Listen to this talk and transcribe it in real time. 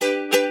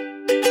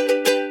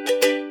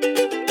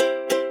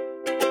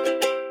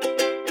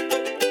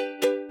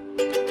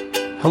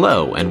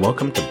Hello, and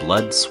welcome to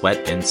Blood,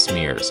 Sweat, and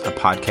Smears, a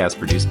podcast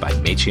produced by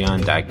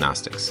Mechion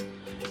Diagnostics.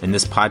 In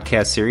this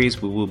podcast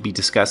series, we will be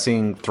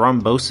discussing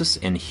thrombosis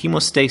and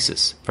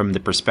hemostasis from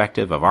the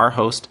perspective of our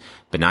host,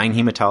 benign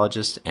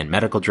hematologist and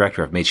medical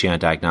director of Mechion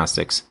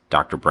Diagnostics,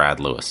 Dr. Brad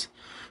Lewis.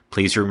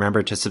 Please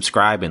remember to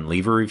subscribe and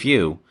leave a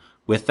review.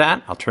 With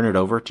that, I'll turn it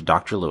over to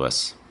Dr.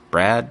 Lewis.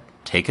 Brad,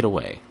 take it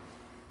away.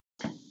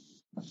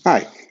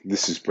 Hi,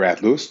 this is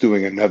Brad Lewis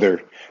doing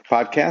another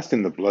podcast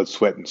in the Blood,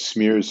 Sweat, and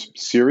Smears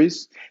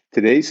series.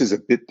 Today's is a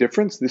bit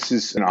different. This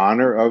is in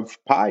honor of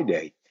Pi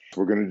Day.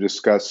 We're going to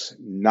discuss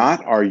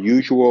not our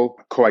usual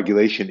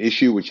coagulation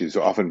issue, which is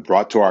often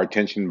brought to our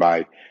attention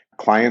by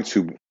clients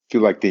who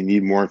feel like they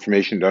need more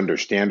information to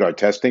understand our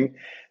testing.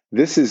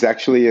 This is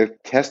actually a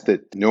test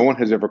that no one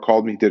has ever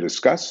called me to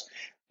discuss,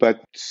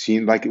 but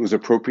seemed like it was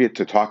appropriate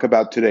to talk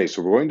about today.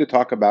 So we're going to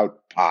talk about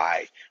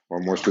Pi, or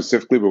more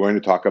specifically, we're going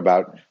to talk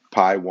about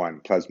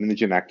Pi1,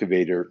 plasminogen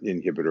activator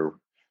inhibitor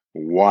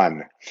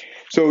 1.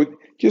 So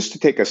just to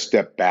take a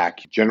step back,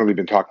 generally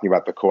been talking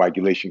about the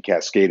coagulation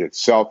cascade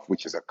itself,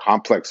 which is a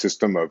complex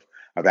system of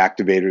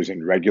activators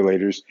and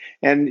regulators.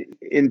 And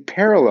in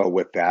parallel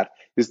with that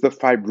is the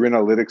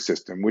fibrinolytic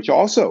system, which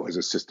also is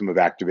a system of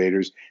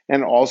activators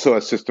and also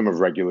a system of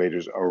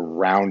regulators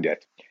around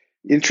it.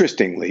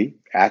 Interestingly,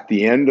 at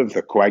the end of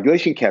the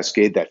coagulation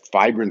cascade, that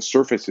fibrin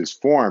surface is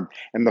formed,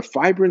 and the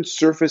fibrin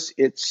surface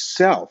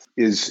itself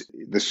is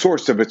the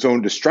source of its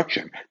own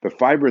destruction. The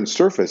fibrin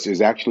surface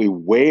is actually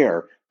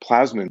where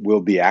plasmin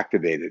will be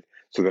activated,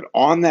 so that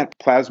on that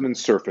plasmin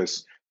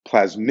surface,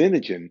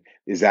 plasminogen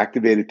is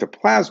activated to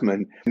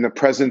plasmin in the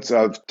presence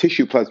of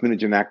tissue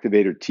plasminogen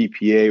activator,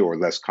 TPA, or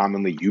less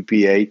commonly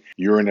UPA,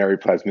 urinary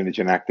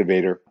plasminogen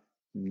activator.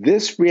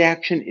 This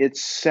reaction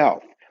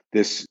itself,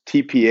 this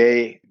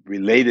TPA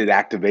related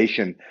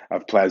activation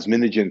of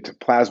plasminogen to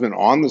plasmin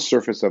on the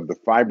surface of the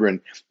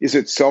fibrin, is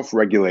itself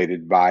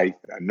regulated by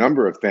a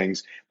number of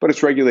things, but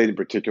it's regulated in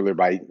particular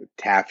by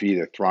TAFI,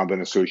 the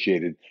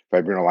thrombin-associated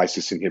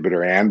fibrinolysis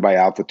inhibitor, and by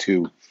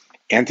alpha-2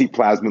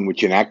 antiplasmin,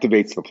 which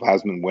inactivates the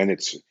plasmin when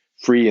it's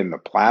free in the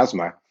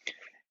plasma,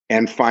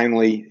 and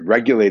finally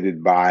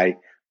regulated by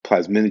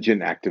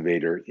plasminogen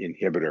activator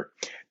inhibitor.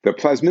 The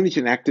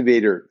plasminogen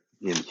activator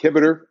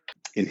inhibitor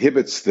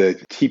inhibits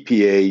the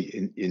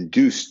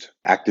TPA-induced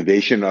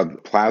activation of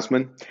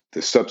plasmin.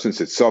 The substance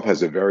itself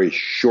has a very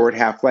short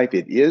half-life.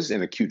 It is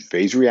an acute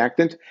phase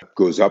reactant,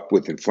 goes up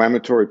with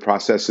inflammatory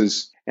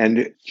processes,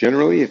 and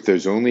generally, if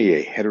there's only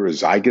a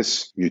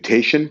heterozygous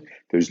mutation,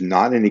 there's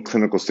not any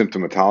clinical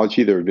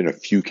symptomatology. There have been a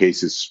few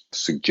cases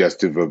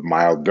suggestive of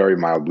very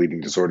mild bleeding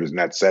disorders in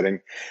that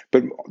setting,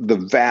 but the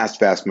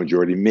vast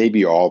majority,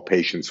 maybe all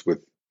patients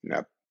with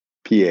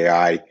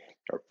PAI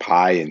or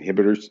Pi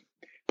inhibitors,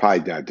 Pi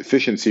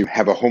deficiency,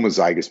 have a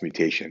homozygous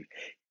mutation.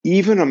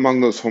 Even among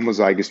those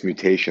homozygous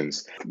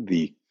mutations,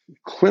 the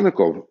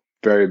clinical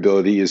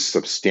variability is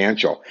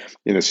substantial.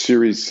 In a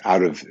series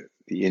out of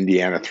the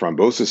Indiana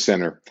Thrombosis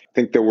Center, I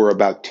think there were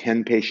about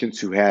 10 patients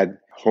who had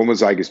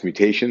homozygous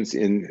mutations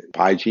in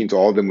Pi genes,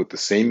 all of them with the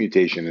same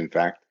mutation, in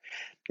fact,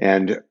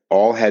 and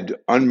all had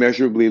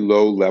unmeasurably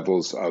low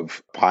levels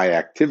of Pi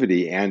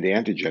activity and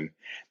antigen.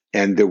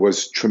 And there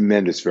was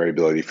tremendous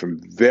variability from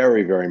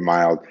very, very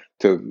mild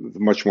to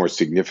much more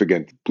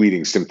significant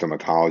bleeding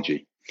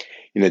symptomatology.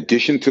 In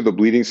addition to the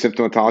bleeding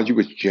symptomatology,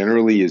 which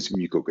generally is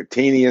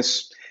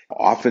mucocutaneous,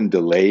 often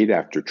delayed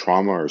after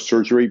trauma or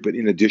surgery, but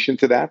in addition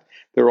to that,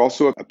 there are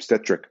also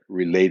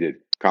obstetric-related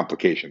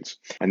complications.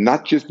 And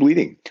not just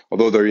bleeding.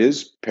 Although there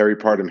is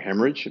peripartum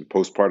hemorrhage and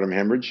postpartum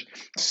hemorrhage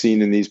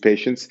seen in these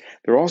patients,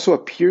 there also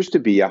appears to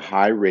be a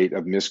high rate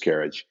of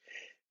miscarriage.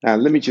 Now,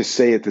 let me just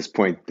say at this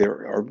point, there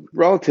are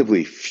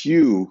relatively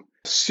few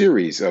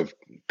series of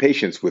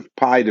patients with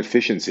Pi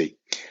deficiency,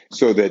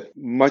 so that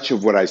much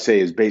of what I say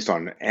is based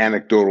on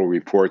anecdotal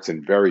reports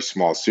and very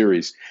small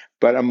series.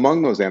 But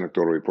among those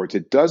anecdotal reports,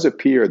 it does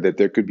appear that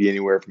there could be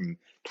anywhere from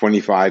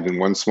 25 in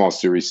one small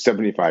series,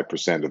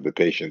 75% of the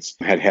patients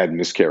had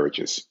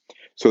miscarriages.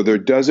 So there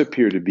does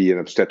appear to be an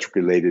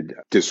obstetric-related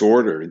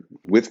disorder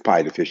with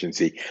Pi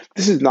deficiency.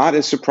 This is not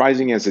as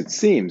surprising as it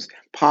seems.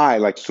 Pi,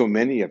 like so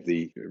many of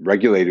the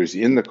regulators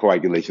in the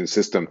coagulation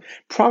system,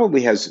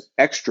 probably has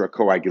extra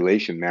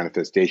coagulation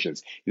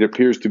manifestations. It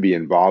appears to be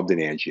involved in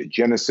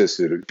angiogenesis.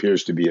 It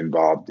appears to be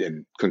involved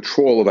in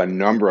control of a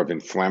number of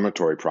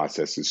inflammatory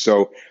processes.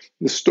 So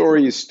the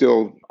story is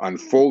still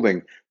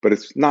unfolding, but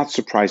it's not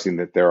surprising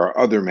that there are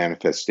other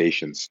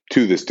manifestations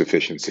to this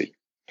deficiency.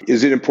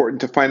 Is it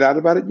important to find out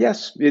about it?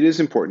 Yes, it is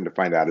important to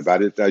find out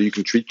about it. You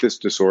can treat this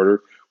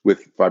disorder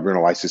with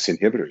fibrinolysis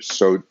inhibitors.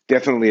 So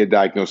definitely a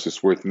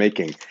diagnosis worth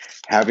making.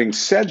 Having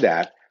said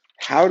that,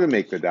 how to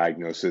make the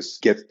diagnosis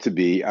gets to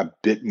be a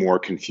bit more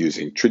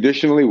confusing.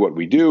 Traditionally, what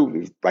we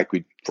do,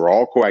 for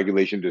all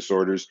coagulation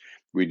disorders,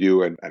 we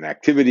do an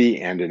activity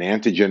and an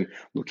antigen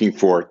looking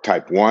for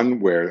type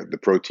 1, where the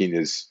protein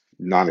is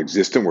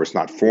non-existent, where it's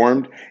not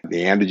formed.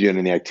 The antigen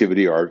and the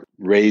activity are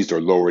raised or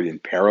lowered in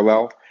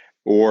parallel.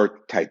 Or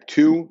type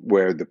 2,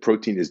 where the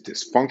protein is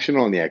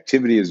dysfunctional and the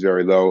activity is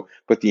very low,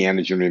 but the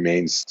antigen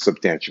remains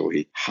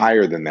substantially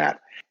higher than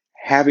that.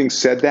 Having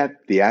said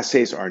that, the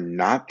assays are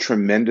not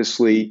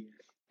tremendously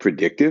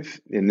predictive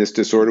in this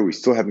disorder. We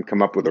still haven't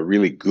come up with a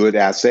really good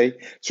assay.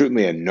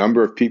 Certainly a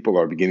number of people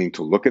are beginning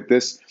to look at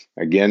this.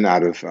 Again,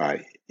 out of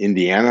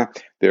Indiana,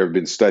 there have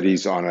been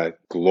studies on a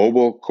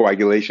global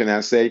coagulation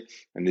assay,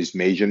 an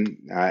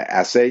Ismagian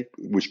assay,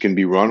 which can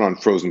be run on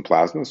frozen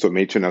plasma, so it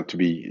may turn out to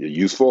be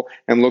useful,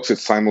 and looks at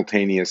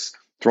simultaneous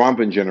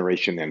thrombin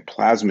generation and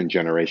plasmin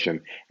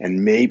generation,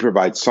 and may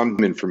provide some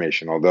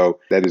information, although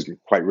that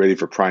isn't quite ready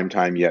for prime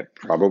time yet,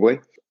 probably.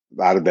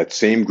 Out of that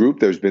same group,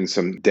 there's been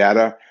some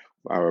data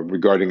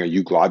regarding a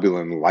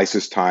euglobulin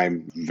lysis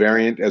time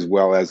variant, as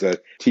well as a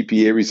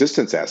TPA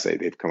resistance assay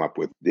they've come up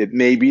with. It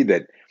may be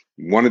that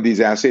one of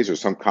these assays or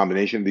some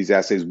combination of these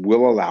assays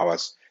will allow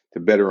us to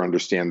better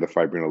understand the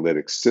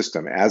fibrinolytic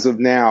system. As of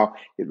now,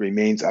 it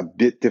remains a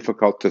bit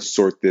difficult to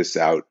sort this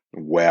out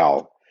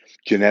well.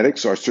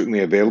 Genetics are certainly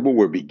available.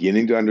 We're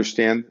beginning to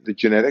understand the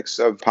genetics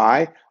of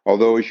PI,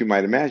 although, as you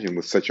might imagine,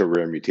 with such a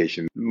rare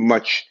mutation,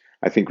 much,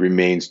 I think,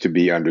 remains to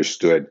be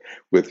understood,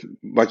 with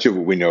much of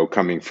what we know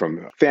coming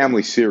from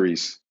family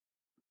series.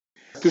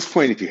 At this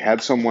point, if you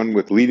had someone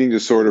with bleeding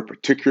disorder,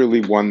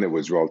 particularly one that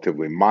was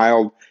relatively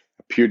mild,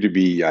 appeared to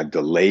be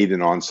delayed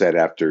in onset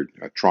after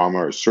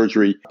trauma or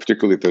surgery,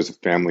 particularly if there's a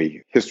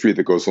family history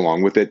that goes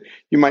along with it,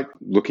 you might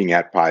be looking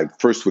at PI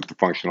first with the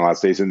functional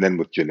assays and then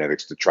with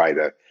genetics to try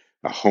to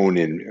hone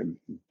in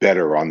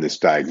better on this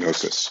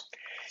diagnosis.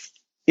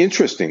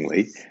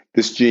 Interestingly,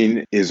 this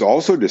gene is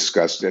also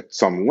discussed at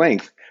some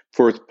length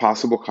for its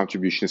possible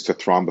contributions to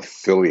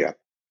thrombophilia.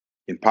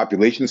 In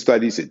population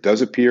studies, it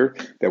does appear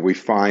that we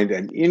find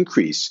an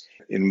increase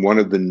in one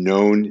of the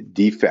known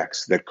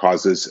defects that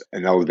causes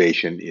an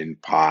elevation in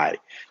PI.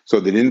 So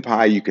that in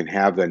PI, you can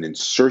have an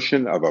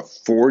insertion of a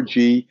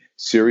 4G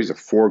series, a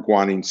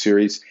 4-guanine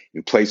series,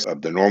 in place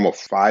of the normal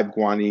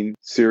 5-guanine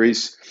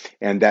series.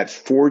 And that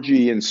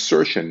 4G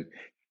insertion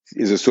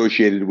is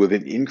associated with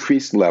an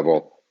increased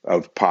level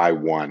of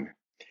PI1.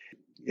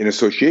 In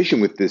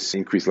association with this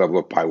increased level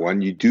of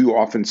PI1, you do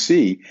often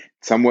see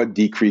somewhat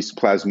decreased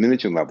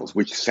plasminogen levels,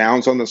 which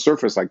sounds on the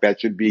surface like that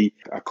should be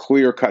a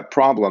clear-cut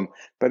problem.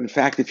 But in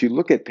fact, if you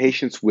look at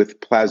patients with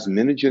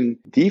plasminogen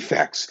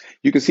defects,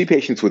 you can see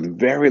patients with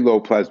very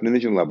low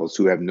plasminogen levels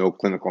who have no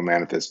clinical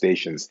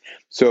manifestations.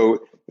 So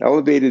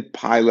elevated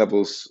PI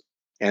levels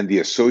and the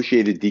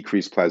associated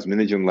decreased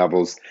plasminogen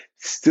levels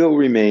still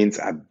remains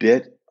a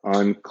bit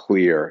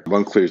unclear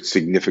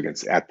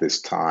significance at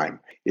this time.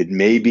 It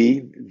may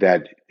be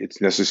that it's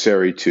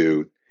necessary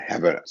to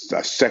have a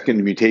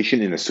second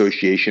mutation in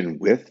association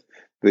with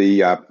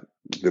the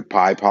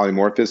PI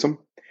polymorphism,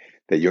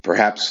 that you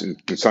perhaps in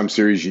some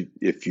series,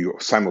 if you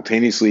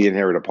simultaneously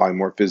inherit a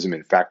polymorphism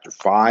in factor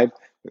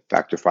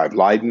V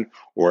Leiden,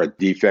 or a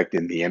defect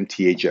in the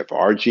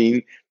MTHFR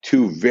gene,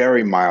 two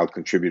very mild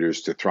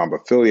contributors to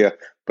thrombophilia,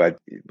 but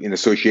in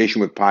association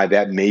with PI,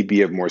 that may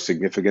be of more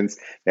significance.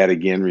 That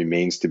again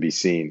remains to be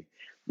seen.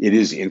 It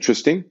is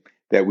interesting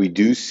that we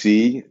do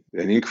see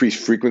an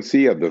increased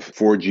frequency of the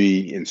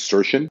 4G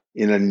insertion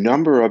in a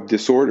number of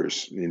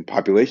disorders in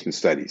population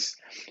studies.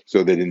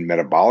 So that in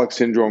metabolic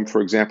syndrome,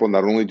 for example,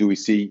 not only do we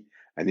see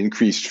an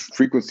increased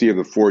frequency of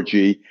the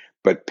 4G,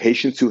 but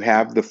patients who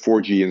have the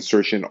 4G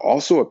insertion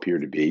also appear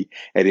to be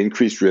at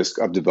increased risk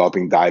of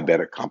developing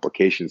diabetic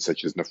complications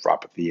such as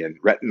nephropathy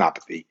and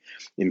retinopathy.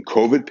 In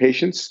COVID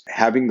patients,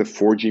 having the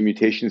 4G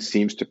mutation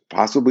seems to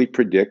possibly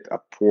predict a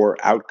poor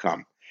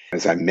outcome.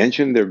 As I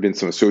mentioned, there have been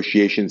some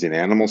associations in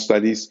animal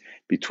studies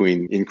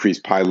between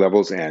increased PI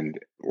levels and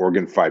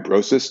organ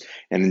fibrosis.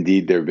 And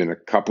indeed, there have been a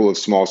couple of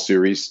small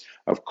series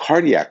of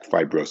cardiac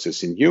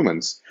fibrosis in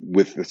humans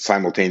with the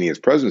simultaneous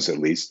presence, at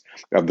least,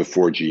 of the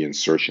 4G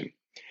insertion.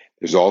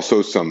 There's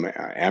also some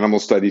animal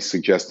studies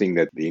suggesting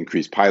that the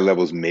increased PI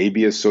levels may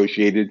be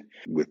associated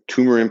with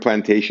tumor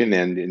implantation,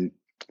 and in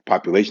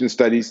population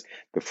studies,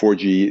 the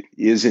 4G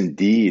is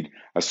indeed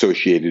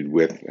associated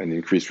with an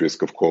increased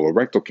risk of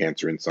colorectal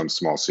cancer in some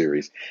small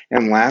series.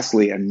 And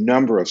lastly, a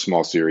number of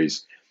small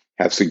series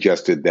have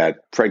suggested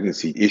that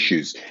pregnancy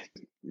issues,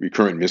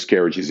 recurrent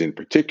miscarriages in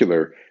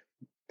particular,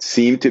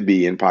 seem to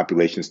be in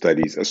population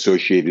studies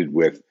associated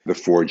with the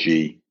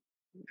 4G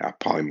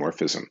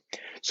polymorphism.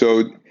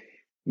 So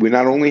we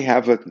not only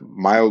have a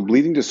mild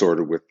bleeding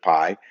disorder with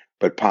PI,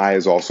 but PI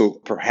is also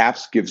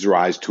perhaps gives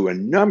rise to a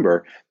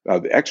number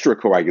of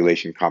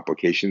extracoagulation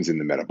complications in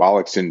the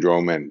metabolic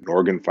syndrome and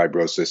organ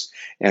fibrosis,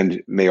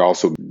 and may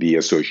also be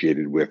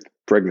associated with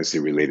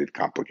pregnancy-related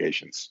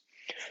complications.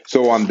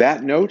 So on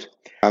that note,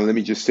 let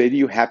me just say to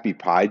you, happy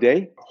PI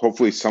Day.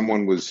 Hopefully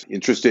someone was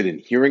interested in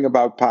hearing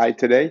about PI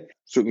today.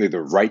 Certainly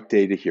the right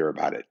day to hear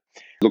about it.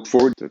 Look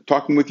forward to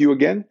talking with you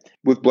again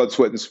with Blood,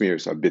 Sweat, and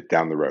Smears a bit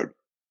down the road.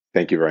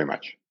 Thank you very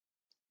much.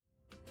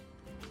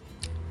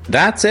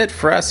 That's it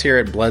for us here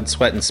at Blood,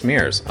 Sweat, and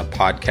Smears, a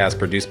podcast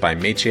produced by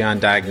Mechion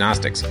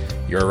Diagnostics,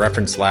 your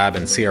reference lab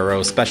and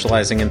CRO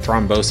specializing in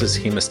thrombosis,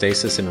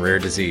 hemostasis, and rare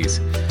disease.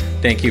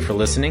 Thank you for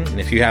listening. And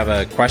if you have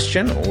a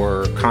question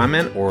or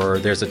comment, or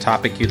there's a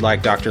topic you'd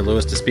like Dr.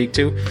 Lewis to speak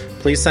to,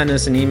 please send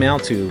us an email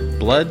to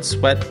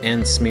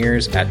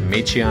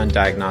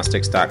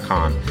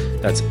bloodsweatandsmears@macheondiagnostics.com.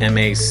 That's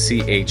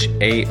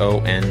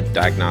MACHAON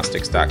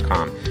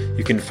diagnostics.com.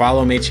 You can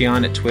follow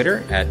Macheon at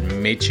Twitter at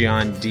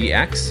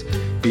MacheonDX.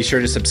 Be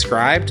sure to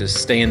subscribe to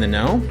stay in the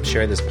know.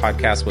 Share this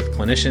podcast with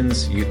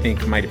clinicians you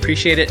think might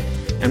appreciate it.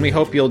 And we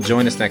hope you'll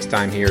join us next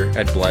time here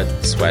at Blood,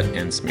 Sweat,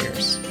 and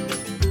Smears.